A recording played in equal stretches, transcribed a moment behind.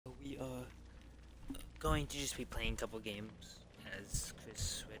going to just be playing a couple games as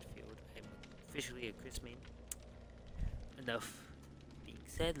Chris Redfield. I'm officially a Chris main. Enough being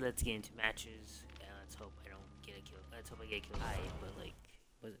said, let's get into matches, and let's hope I don't get a kill. Let's hope I get killed high, but like,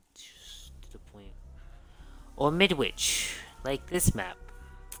 wasn't just to the point. Or Midwich, like this map.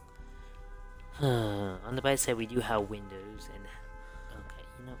 On the right side, we do have windows, and okay,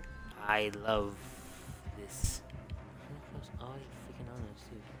 you know, I love this. Oh, you freaking on this,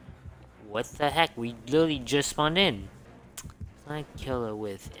 dude. What the heck? We literally just spawned in. It's not a killer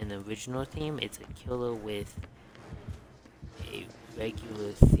with an original theme, it's a killer with a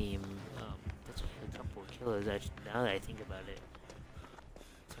regular theme. That's a couple of killers, actually, now that I think about it.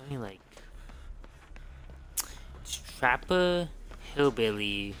 It's only like... It's Trapper,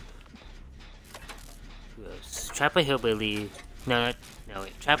 Hillbilly... Who else? Trapper, Hillbilly... No,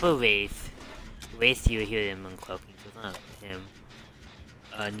 wait. Trapper, Wraith. Wraith, you hear him uncloaking, so it's not him.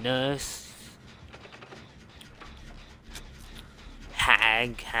 Nurse...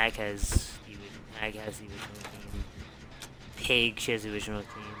 Hag has the original theme. Pig, she has the original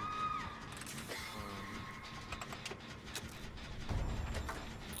theme.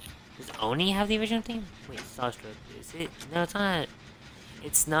 Does Oni have the original theme? Wait, Starstruck, is it? No, it's not.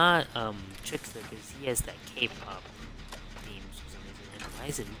 It's not Trickster, because he has that K-pop theme for some reason. And why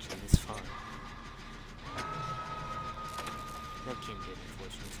is it reaching this far? No Kindred,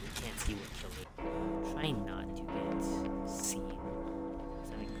 unfortunately, so we can't see what killer. Try not to get seen.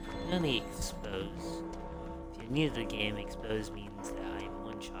 Clearly exposed. If you're new to the game, exposed means that I am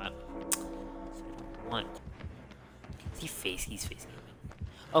one shot. So I don't want. Is he face? He's facing him.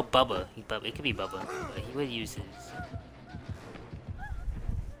 Oh, Bubba. It could be Bubba, but he would use his.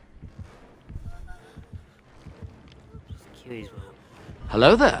 Just curious what.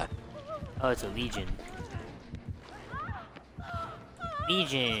 Hello there. Oh, it's a Legion.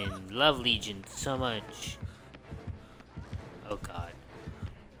 Legion! Love Legion so much. Oh god.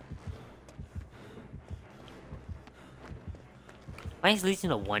 Why is Legion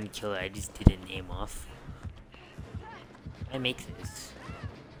a one killer I just didn't name off? I make this.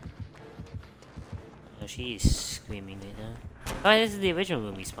 Oh, she's screaming right now. Oh, this is the original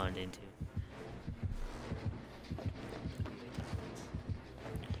room we spawned into.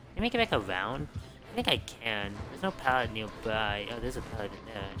 Can I make it back around? I think I can. There's no pallet nearby. Oh, there's a pallet in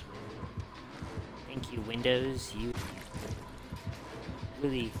there, actually. Thank you, Windows. You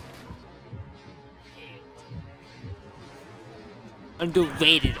really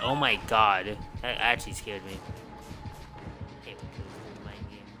underrated. Oh my god. That actually scared me. I hate mind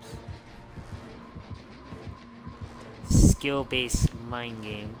games. Skill-based mind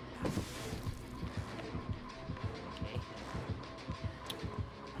game.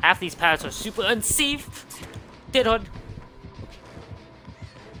 Half these pallets are super unsafe. Dead on.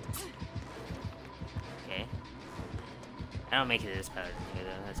 Okay. I don't make it to this pallet here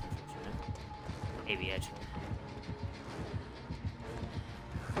though. That's unfortunate. Maybe actually.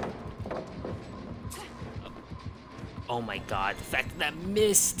 Oh my god! The fact that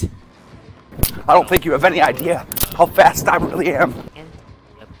missed. I don't think you have any idea how fast I really am. Yep.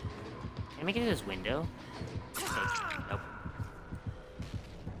 Can I make it to this window? Nope.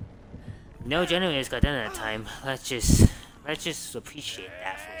 No generators got done at that time. Let's just appreciate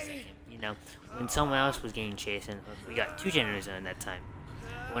that for a second. You know, when someone else was getting chased and we got 2 generators on that time.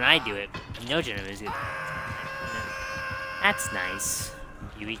 When I do it, no generators get done at that time. That's nice.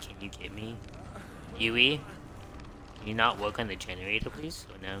 Yui, can you get me? Yui, can you not work on the generator, please?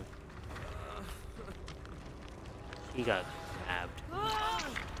 Or no? He got grabbed.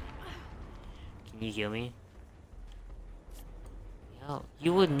 Can you heal me? Yo,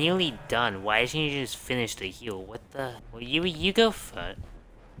 you were nearly done. Why didn't you just finish the heal? What the? Well, you go first.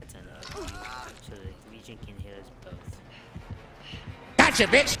 That's enough. So the Legion can heal us both. Gotcha,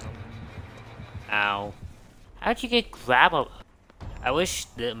 bitch! Ow. How'd you get grab up? I wish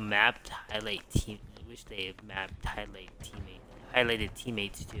the map highlight team. I wish they mapped highlighted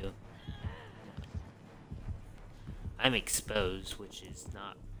teammates too. I'm exposed, which is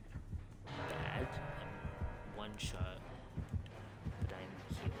not bad. I'm one shot. But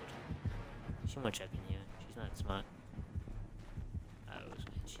I'm healed. She won't check in here. She's not smart.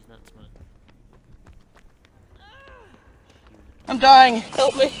 She's not smart. I'm dying.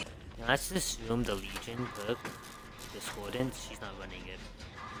 Help me. Now let's assume the Legion took Discordance. She's not running it.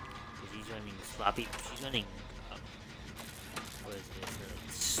 She's running sloppy. She's running. What is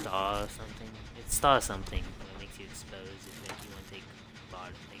this? Star something? It's Star something. It makes you exposed. It makes you want to take a lot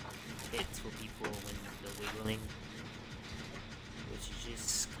of hits for people when they're wiggling. Which is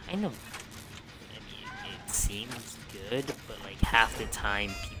just kind of. I mean, it seems good, but like half the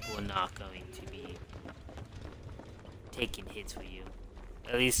time, people are not going to be taking hits for you.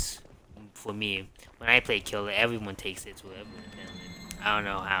 At least for me. When I play killer, everyone takes hits with everyone. I don't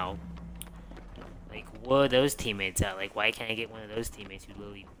know how. Like, where are those teammates at? Like, why can't I get one of those teammates who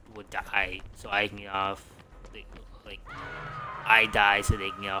literally would die so I can get off? Like I die so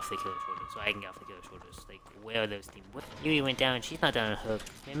they can get off the killer shoulders. So I can get off the killer shoulders. Like, where are those teams? What? Yuri went down. She's not down a hook.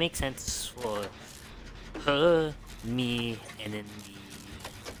 It makes sense for her, me, and then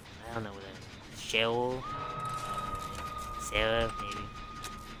I don't know what that is. Cheryl, Sarah, maybe.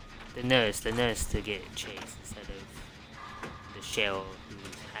 The nurse to get chased instead of the Cheryl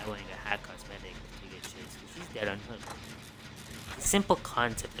who's wearing a hat cosmetic to get chased. She's dead on hook. It's a simple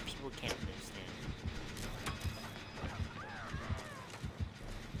concept that people can't understand.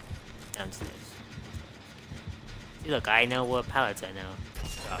 Downstairs. See, look, I know where pallets are now.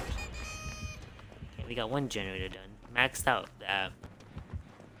 Dropped. Okay, we got one generator done. Maxed out.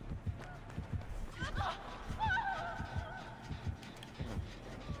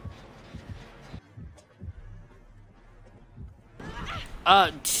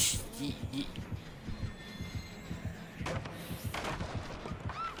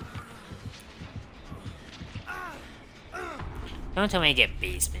 Don't tell me I get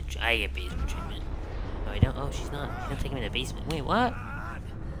basement. I get basement treatment. No, I don't. Oh, she's not. She's not taking me to the basement. Wait, what?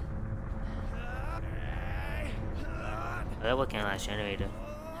 Oh, that worked on last generator.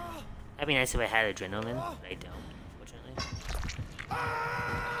 That'd be nice if I had adrenaline, but I don't, unfortunately.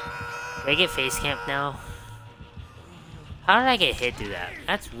 Do I get face camp now? How did I get hit through that?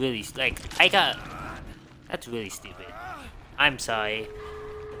 That's really, that's really stupid. I'm sorry.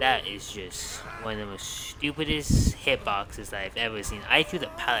 That is just one of the most stupidest hitboxes that I've ever seen. I threw the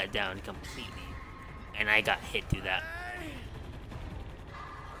pallet down completely, and I got hit through that.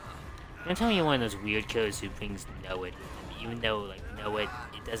 Don't tell me you're one of those weird killers who brings no-it with him, even though, like, no-it,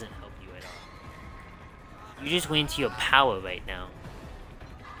 it doesn't help you at all. You just went into your power right now.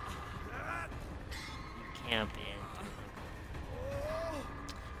 You camp in.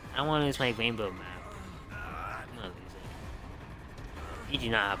 I don't want to lose my rainbow map. I'm not losing. You do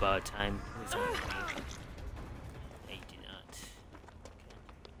not have our time. No, you do not.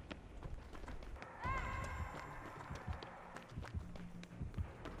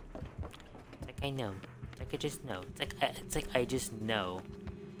 It's like I know. It's like I just know. It's like I just know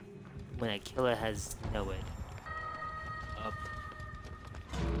when a killer has no-it. Up.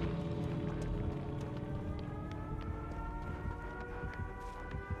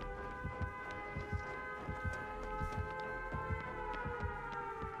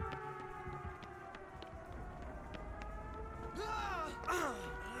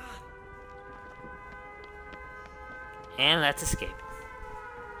 And let's escape.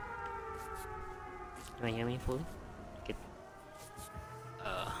 Do you hear me fully? Good.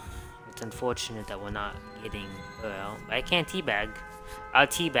 It's unfortunate that we're not getting her out. I can't teabag. I'll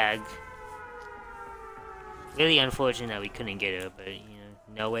teabag. Really unfortunate that we couldn't get her, but you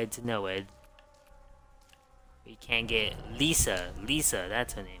know, no-ed to no-ed. We can't get Lisa. Lisa,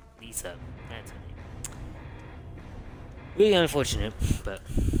 that's her name. Lisa, that's her name. Really unfortunate, but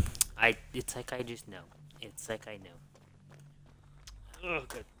it's like I just know. It's like I know. Oh,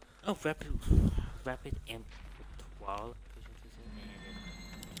 good. Oh, rapid amplitude.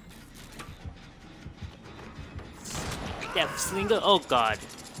 Death Slinger. Oh God.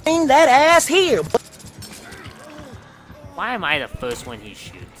 Bring that ass here. Why am I the first one he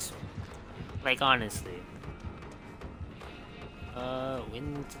shoots? Like honestly.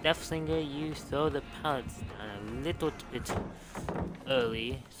 When it's Death Slinger, you throw the pallets down a little bit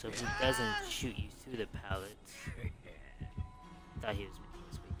early, so he doesn't shoot you through the pallets. Thought he was making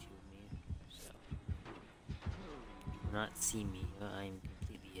his way to me, so he will not see me. I'm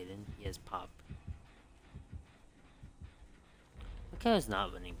completely hidden. He has pop. Look how he's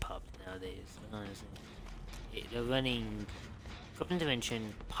not running pop nowadays, honestly. They're running Corrupt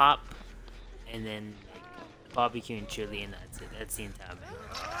Intervention, pop, and then like barbecue and chili, and that's it. That's the entire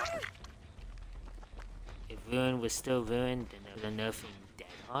map. If Ruin was still Ruin, then they're nerfing Dead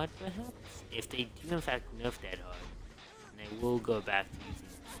Hard, perhaps? If they do in fact nerf Dead Hard, I will go back to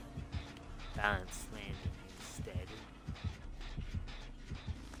using balanced landing instead.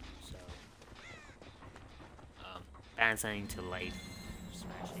 So, balanced landing to life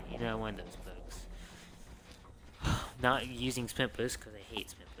smashing. You know, one of those perks. Not using sprint boost because I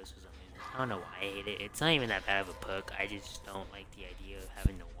hate sprint boost for some reason. I don't know why I hate it. It's not even that bad of a perk. I just don't like the idea of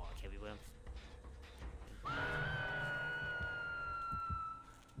having to walk everywhere.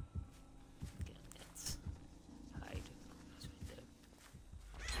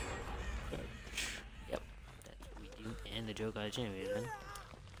 And the Joe got a generator,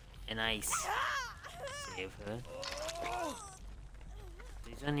 and I save her.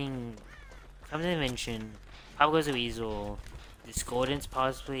 He's running Come Dimension, Pop Goes the Weasel, Discordance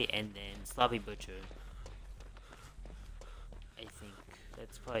possibly, and then Sloppy Butcher. I think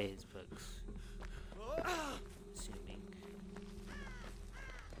that's probably his books. Assuming.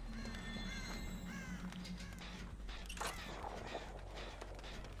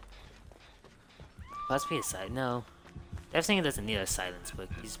 Possibly a side. No. Definitely doesn't need a silence book.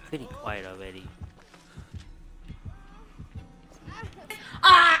 He's pretty quiet already.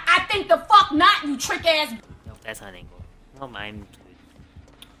 I think the fuck not, you trick ass. Nope, that's not Angle. Well, I'm good.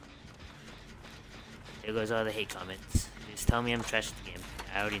 There goes all the hate comments. Just tell me I'm trash at the game.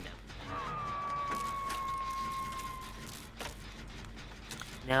 I already know.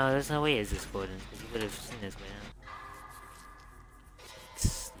 No, there's no way it's this Gordon, because you would have seen this by now.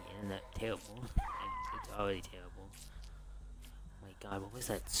 It's the internet terrible. It's already terrible. Oh my god, what was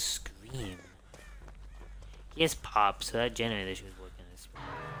that scream? He has pop, so that generator should work on this.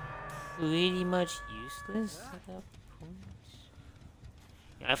 Pretty much useless at that point.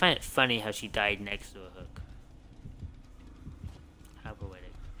 Yeah, I find it funny how she died next to a hook. How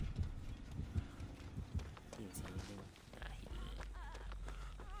poetic. He didn't see anything. Nah, he didn't.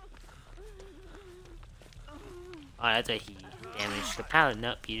 Oh, that's why he damaged the pallet.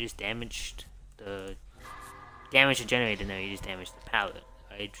 Nope, he just damaged the... Damaged the generator, no, he just damaged the pallet.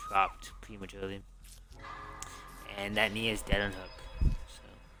 I dropped prematurely. And that knee is dead on hook. So,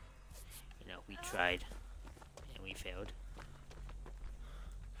 you know, we tried. And we failed.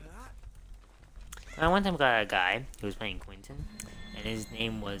 I one time got a guy who was playing Quentin. And his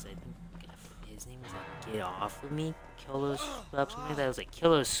name was, I think, his name was like, Get Off of Me? Killer Scrub, something like that. It was like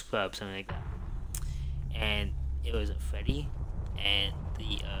Killer Scrub, something like that. And it was a Freddy. And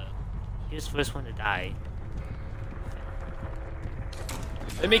he was the first one to die.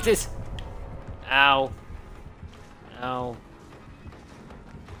 Let me make this! Ow. Ow.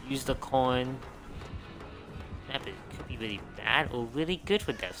 Use the coin. That could be really bad or really good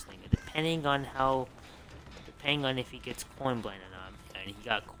for Deathslinger, depending on if he gets coin blind or not. And he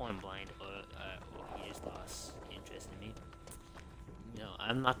got coin blind, or he just lost interest in me. No,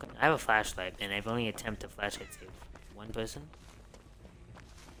 I'm not gonna. I have a flashlight, and I've only attempted to flashlight save one person,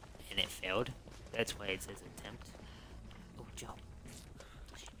 and it failed. That's why it says attempt. Oh, Joe.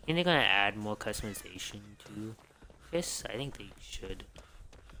 I think they're gonna add more customization to Chris. I think they should.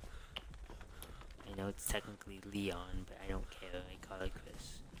 I know it's technically Leon, but I don't care. I call it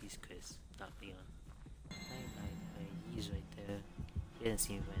Chris. He's Chris, not Leon. He's right there. He doesn't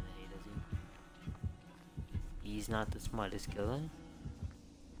seem right now, does he? He's not the smartest killer.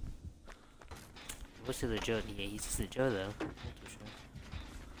 What's the Joe? Yeah, he's just the Joe though. That's for sure.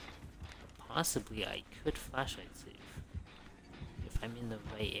 Possibly I could flashlight save. If I'm in the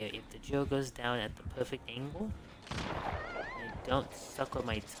right area. If the Joe goes down at the perfect angle, I don't suck on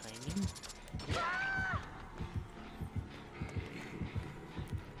my timing.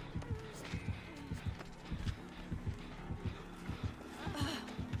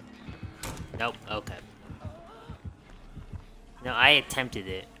 Nope, okay. No, I attempted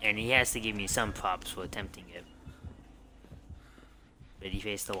it, and he has to give me some props for attempting it. But he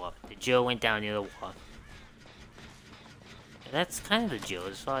faced the wall. The Joe went down near the wall. And that's kind of the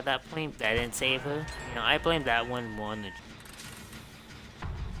Joe's fault at that point, that I didn't save her. You know, I blame that one more on the Joe.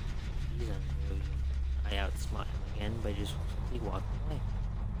 He's unreal. I outsmart him again by just simply walking away.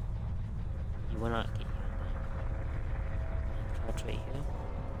 You will not get you on that. Crouch right here.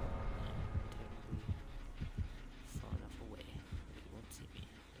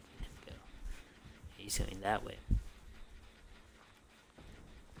 He's going that way.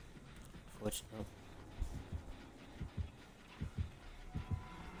 Fortunately.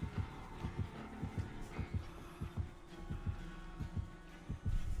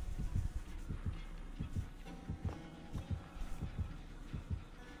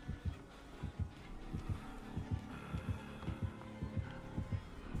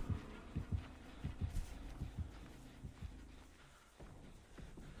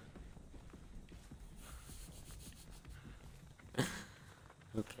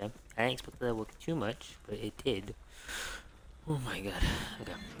 Okay, I didn't expect that to work too much, but it did. Oh my god.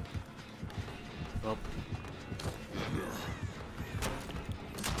 Okay. Well.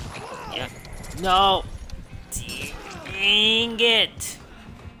 Yeah. No! Dang it!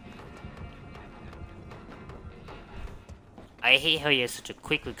 I hate how he has such a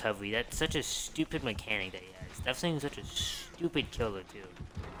quick recovery. That's such a stupid mechanic that he has. Definitely such a stupid killer, too.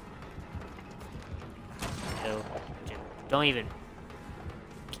 So, don't even...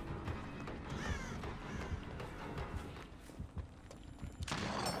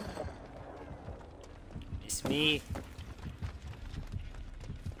 Miss me.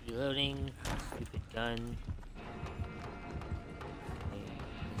 Reloading. Stupid gun.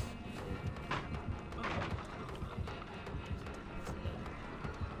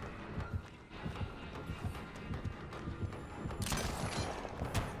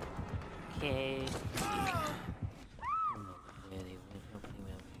 Okay.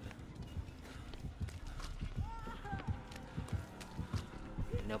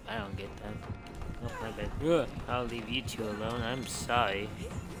 Nope, I don't get that. Nope, my bad. Ugh, I'll leave you two alone. I'm sorry.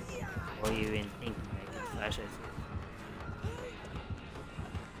 Or you even think I can flash at you.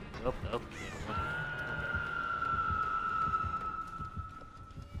 Nope, okay.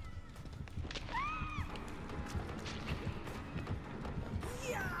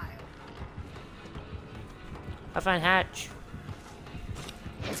 I find hatch.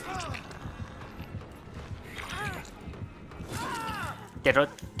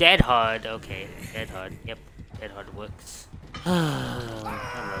 Dead hard. Okay, dead hard. Yep, dead hard works. I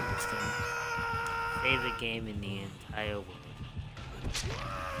love this game. Favorite game in the entire world.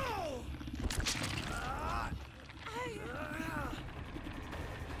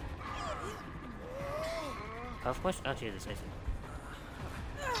 Of course, I'll choose this.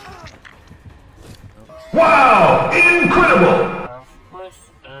 Wow! Incredible! Of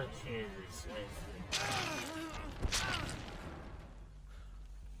course, I'll choose this.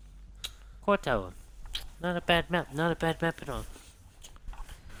 Court Tower. Not a bad map. Not a bad map at all.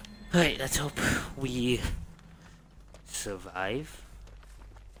 Alright, let's hope we survive.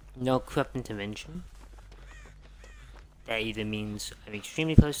 No corrupt intervention. That either means I'm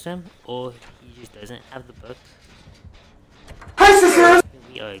extremely close to him, or he just doesn't have the book. Hi, sister.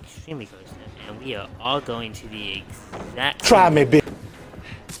 We are extremely close to him, and we are all going to the exact... Try me, bitch.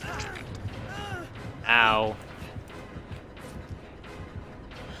 Ow.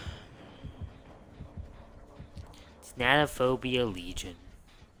 Thanatophobia Legion.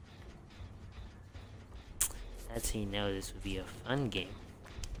 That's how you know this would be a fun game.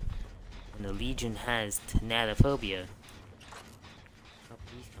 When the Legion has Thanatophobia. Oh,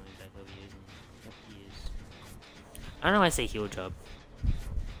 he's coming back over here, isn't he? Yep, he is. I don't know why I say heal job.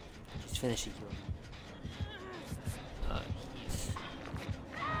 Just finish the heal. He's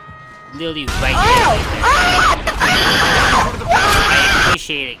literally right there. I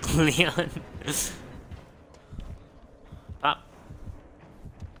appreciate it, Leon. Pop.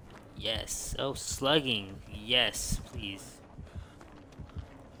 Yes. Oh, slugging. Yes, please.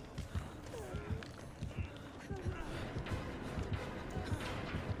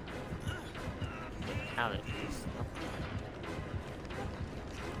 Pallet, please.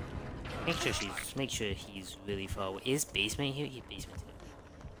 Make sure he's really far away. Is basement here? He's basement here.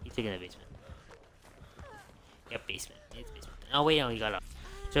 He's taking the basement. Yep, basement. It's basement. Oh wait, no, he got off.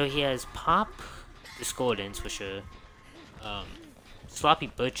 So he has Pop, Discordance for sure. Sloppy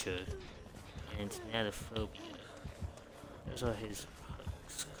Butcher, and Thanatophobia. Those are his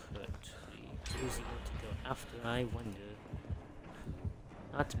perks currently. Who's he going to go after, I wonder?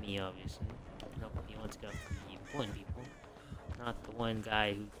 Not me, obviously. Nope, he wants to go after the important people. Not the one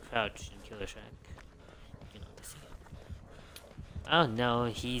guy who crouched in Killer Shack. You know, this guy. Oh no,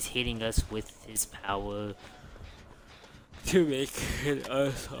 he's hitting us with his power to make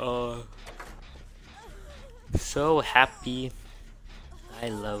us all so happy. I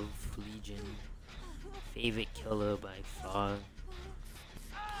love Legion. Favorite killer by far.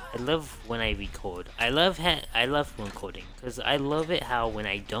 I love when I record. I love recording because I love it how when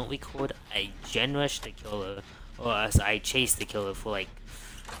I don't record, I gen rush the killer, or else I chase the killer for like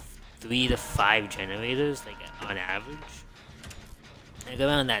 3 to 5 generators, like on average. Like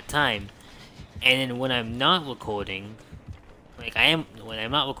around that time, and then when I'm not recording, like when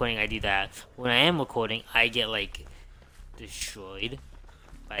I'm not recording, I do that. When I am recording, I get like destroyed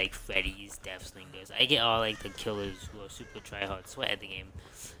by like Freddy's, Deathslingers. I get all like the killers who are super tryhard sweat at the game.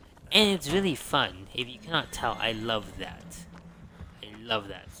 And it's really fun. If you cannot tell, I love that. I love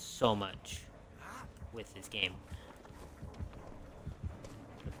that so much with this game.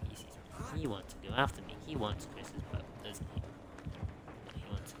 He wants to go after me. He wants Chris's butt, doesn't he? He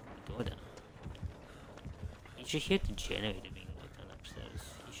wants to go down. You should hear the generator being worked on upstairs.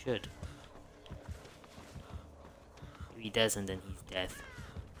 He should. If he doesn't, then he's death.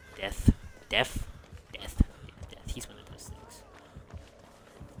 Death. Death. Death. Yeah, death. He's one of those things.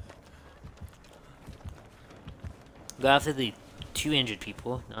 Go after the 2 injured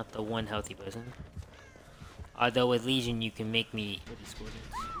people, not the 1 healthy person. Although with Legion, you can make me... What is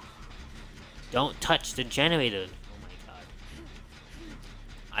coordinates? Don't touch the generator! Oh my god.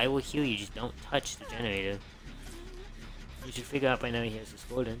 I will heal you, just don't touch the generator. You should figure out by now he has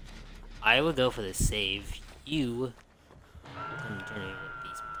Discordant. I will go for the save. you can generate a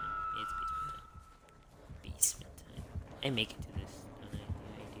basement time. It's basement time. Basement time. I make it to this, don't I?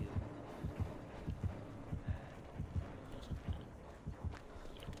 Yeah, I do.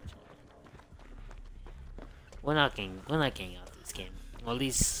 We're not getting out this game. Well, at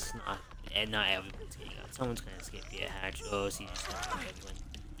least not everyone's getting out. Someone's gonna escape via hatch, or CG's gonna kill everyone.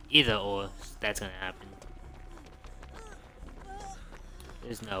 Either or, that's gonna happen.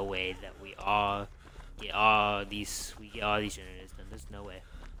 There's no way that we get all these generators done. There's no way.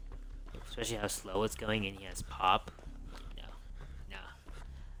 Especially how slow it's going, and he has pop.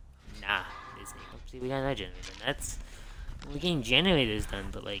 Nah. Disney. See, we got another generator. That's we're getting generators done,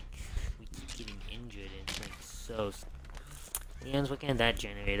 but like we keep getting injured, and it's like so. Leon's working on that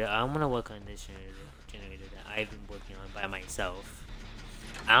generator. I'm gonna work on this generator that I've been working on by myself.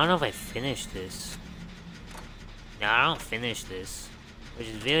 I don't know if I finished this. No, I don't finish this, which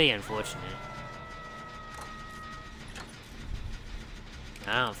is very unfortunate.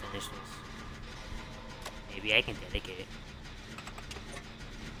 No, I don't finish this. Maybe I can dedicate it.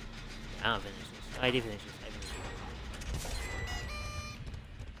 I don't finish this. Oh, I did finish this. I finished it.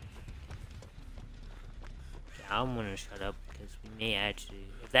 Okay, I'm gonna shut up because we may actually,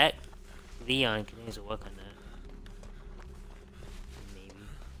 if that Leon continues to work on that, maybe.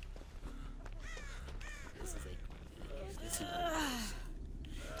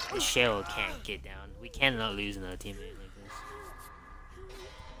 This Cheryl can't get down. We cannot lose another teammate like this.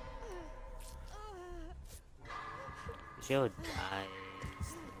 Cheryl dies.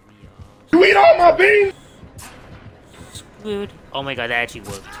 You eat all my beans? Screwed. Oh my god, that actually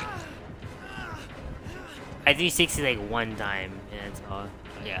worked. I 360 like one time, and that's all.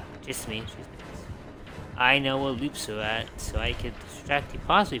 Yeah, just me. I know what loops are at, so I could distract you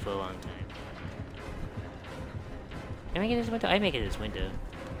possibly for a long time. Can I make it this window? I make it this window.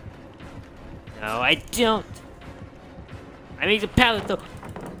 No, I don't! I make the pallet though!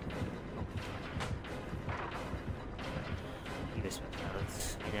 You missed my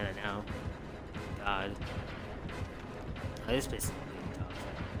pallets. I know that now. God. Oh, this place is really toxic.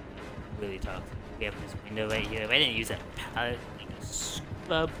 Really toxic. We have this window right here. If I didn't use that pallet like a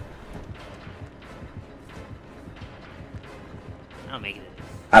scrub. I'll make it.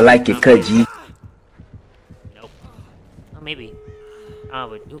 I like it, cut G. Nope. Oh, maybe. Oh,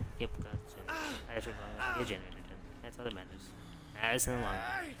 but oop, yep, that's it. I forgot. Get generator done. That's all that matters. That's in the long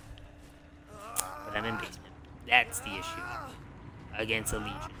run. But I'm in basement. That's the issue. Against a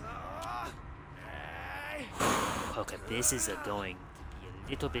Legion. Okay, this is going to be a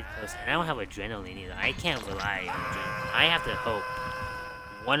little bit close. And I don't have adrenaline either. I can't rely on adrenaline. I have to hope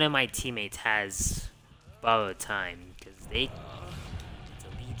one of my teammates has borrowed time. Because it's a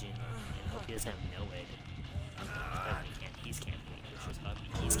Legion. And hope he doesn't have no way. He's camping.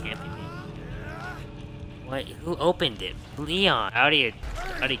 He's camping me. What? Who opened it? Leon. I already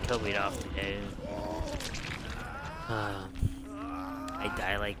covered off today. I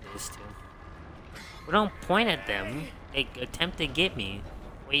die like this too. Well, don't point at them. They attempt to get me.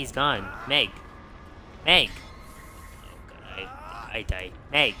 Wait, he's gone. Meg. Meg. Oh god, I died.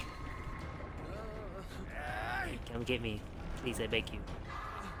 Meg. Come get me. Please, I beg you.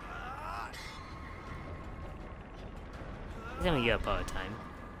 He's gonna get up all the time.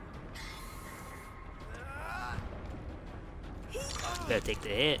 You gotta take the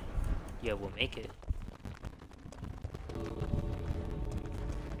hit. Yeah, we'll make it.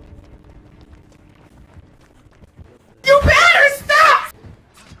 You better stop!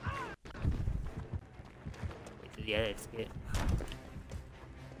 Wait till the edits get.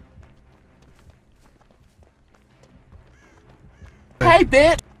 Hey,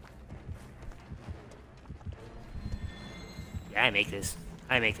 bitch! Yeah, I make this.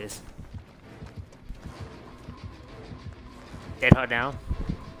 I make this. Dead hard now.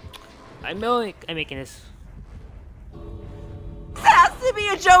 I'm making this. This has to be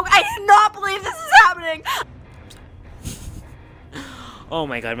a joke. I cannot believe this is happening. Oh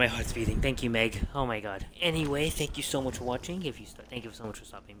my god, my heart's beating. Thank you, Meg. Oh my god. Anyway, thank you so much for watching. Thank you so much for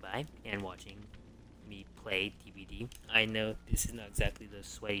stopping by and watching me play DVD. I know this is not exactly the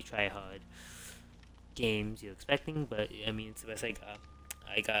sweaty try-hard games you're expecting, but I mean it's the best I got.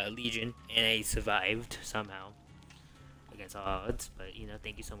 I got a Legion and I survived somehow against all odds. But you know,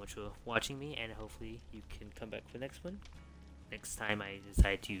 thank you so much for watching me, and hopefully you can come back for the next one. Next time I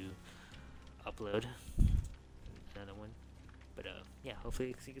decide to upload another one. But yeah,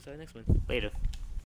 hopefully see you guys on the next one. Later.